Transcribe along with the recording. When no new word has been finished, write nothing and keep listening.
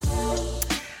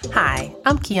Hi,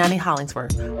 I'm Kiani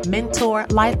Hollingsworth, mentor,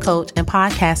 life coach, and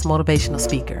podcast motivational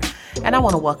speaker, and I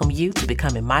want to welcome you to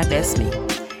Becoming My Best Me.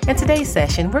 In today's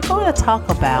session, we're going to talk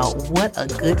about what a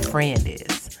good friend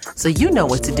is. So you know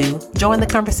what to do. Join the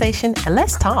conversation and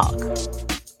let's talk.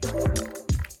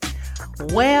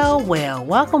 Well,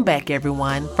 welcome back,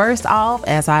 everyone. First off,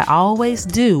 as I always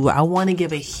do, I want to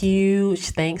give a huge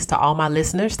thanks to all my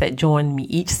listeners that join me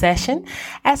each session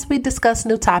as we discuss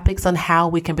new topics on how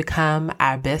we can become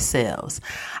our best selves.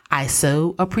 I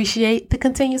so appreciate the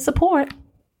continued support.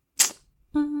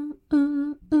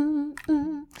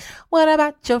 What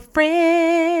about your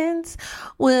friends?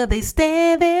 Will they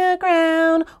stand their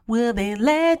ground? Will they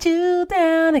let you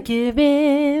down and give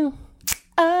in?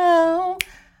 Oh.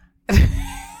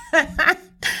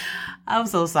 I'm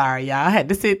so sorry, y'all. I had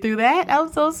to sit through that.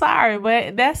 I'm so sorry,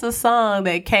 but that's a song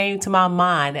that came to my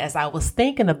mind as I was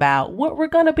thinking about what we're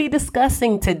going to be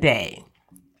discussing today.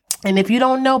 And if you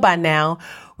don't know by now,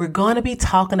 we're going to be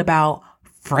talking about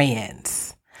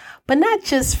friends, but not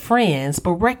just friends,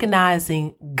 but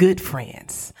recognizing good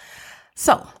friends.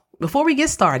 So before we get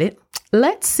started,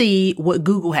 let's see what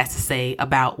Google has to say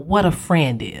about what a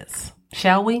friend is,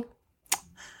 shall we?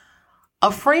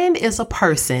 A friend is a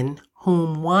person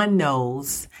whom one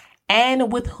knows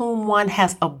and with whom one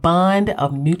has a bond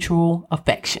of mutual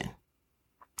affection.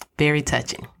 Very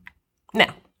touching.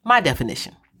 Now, my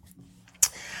definition.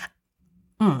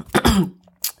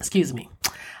 Excuse me.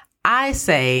 I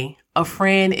say a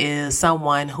friend is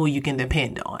someone who you can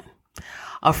depend on.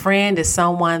 A friend is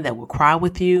someone that will cry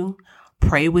with you,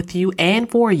 pray with you and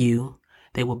for you.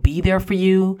 They will be there for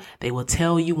you. They will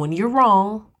tell you when you're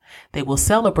wrong. They will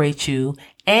celebrate you,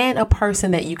 and a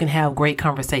person that you can have great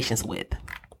conversations with.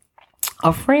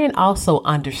 A friend also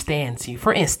understands you.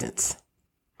 For instance,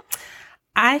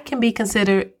 I can be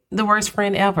considered the worst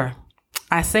friend ever.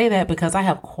 I say that because I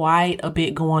have quite a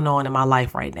bit going on in my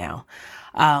life right now.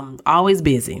 Always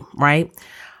busy, right?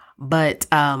 But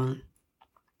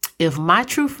if my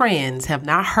true friends have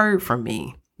not heard from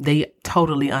me, they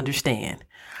totally understand.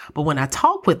 But when I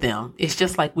talk with them, it's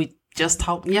just like we just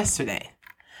talked yesterday.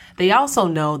 They also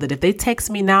know that if they text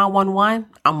me 911,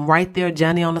 I'm right there,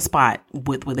 Johnny on the spot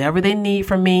with whatever they need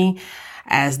from me,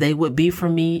 as they would be for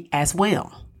me as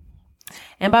well.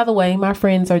 And by the way, my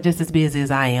friends are just as busy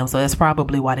as I am, so that's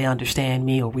probably why they understand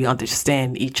me or we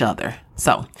understand each other.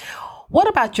 So what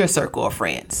about your circle of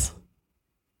friends?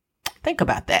 Think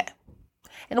about that.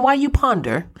 And while you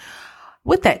ponder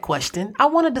with that question, I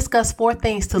want to discuss 4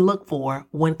 things to look for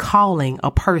when calling a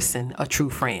person a true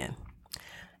friend.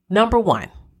 Number 1.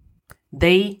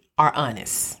 They are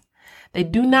honest. They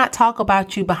do not talk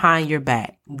about you behind your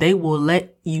back. They will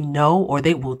let you know, or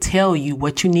they will tell you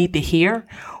what you need to hear,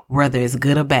 whether it's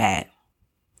good or bad.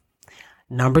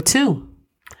 Number 2,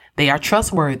 they are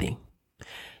trustworthy.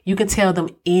 You can tell them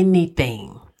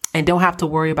anything and don't have to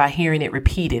worry about hearing it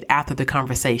repeated after the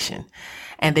conversation.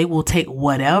 And they will take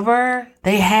whatever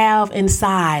they have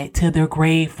inside to their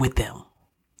grave with them.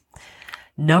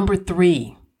 Number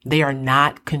 3, they are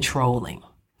not controlling.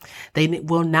 They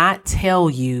will not tell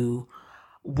you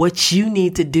what you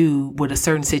need to do with a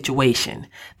certain situation.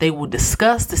 They will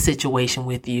discuss the situation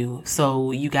with you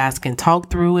so you guys can talk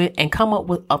through it and come up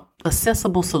with a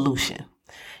sensible solution.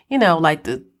 You know, like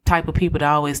the type of people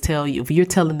that always tell you, if you're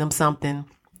telling them something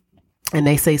and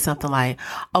they say something like,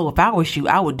 oh, if I was you,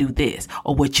 I would do this,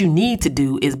 or what you need to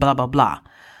do is blah, blah, blah.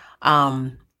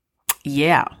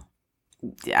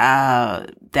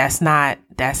 That's not,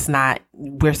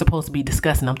 we're supposed to be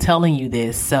discussing. I'm telling you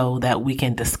this so that we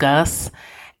can discuss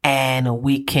and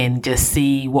we can just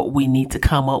see what we need to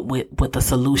come up with a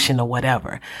solution or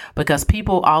whatever. Because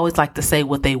people always like to say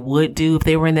what they would do if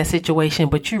they were in that situation,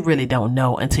 but you really don't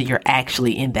know until you're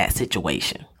actually in that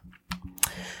situation.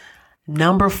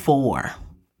 Number 4,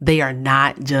 they are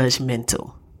not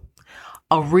judgmental.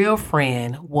 A real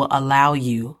friend will allow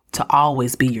you to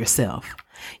always be yourself.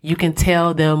 You can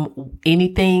tell them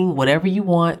anything, whatever you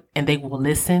want, and they will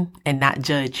listen and not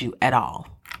judge you at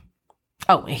all.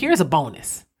 Oh, and here's a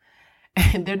bonus.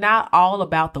 They're not all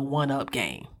about the one-up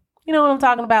game. You know what I'm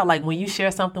talking about? Like when you share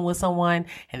something with someone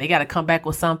and they got to come back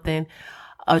with something,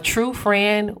 a true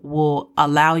friend will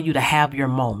allow you to have your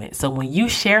moment. So when you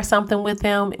share something with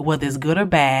them, whether it's good or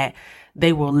bad,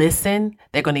 they will listen.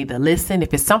 They're going to need to listen.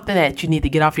 If it's something that you need to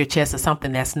get off your chest or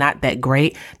something that's not that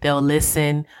great, they'll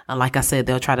listen. And like I said,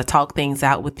 they'll try to talk things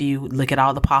out with you, look at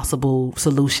all the possible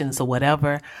solutions or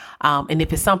whatever. And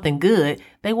if it's something good,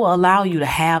 they will allow you to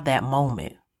have that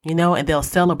moment, you know, and they'll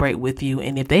celebrate with you.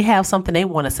 And if they have something they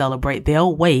want to celebrate,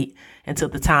 they'll wait until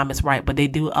the time is right, but they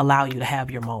do allow you to have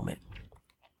your moment.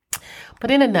 But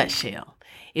in a nutshell,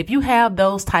 if you have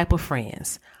those type of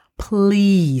friends,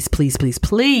 please, please, please,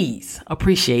 please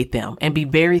appreciate them and be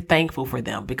very thankful for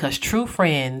them, because true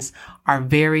friends are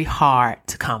very hard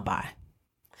to come by.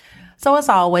 So as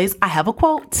always, I have a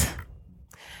quote.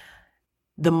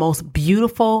 The most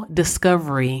beautiful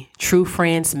discovery true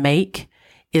friends make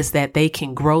is that they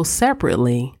can grow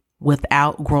separately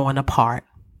without growing apart.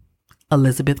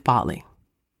 Elizabeth Foley.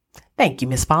 Thank you,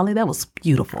 Miss Foley. That was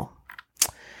beautiful.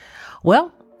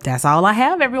 Well, that's all I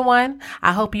have, everyone.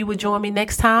 I hope you will join me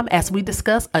next time as we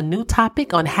discuss a new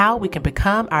topic on how we can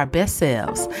become our best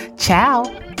selves. Ciao.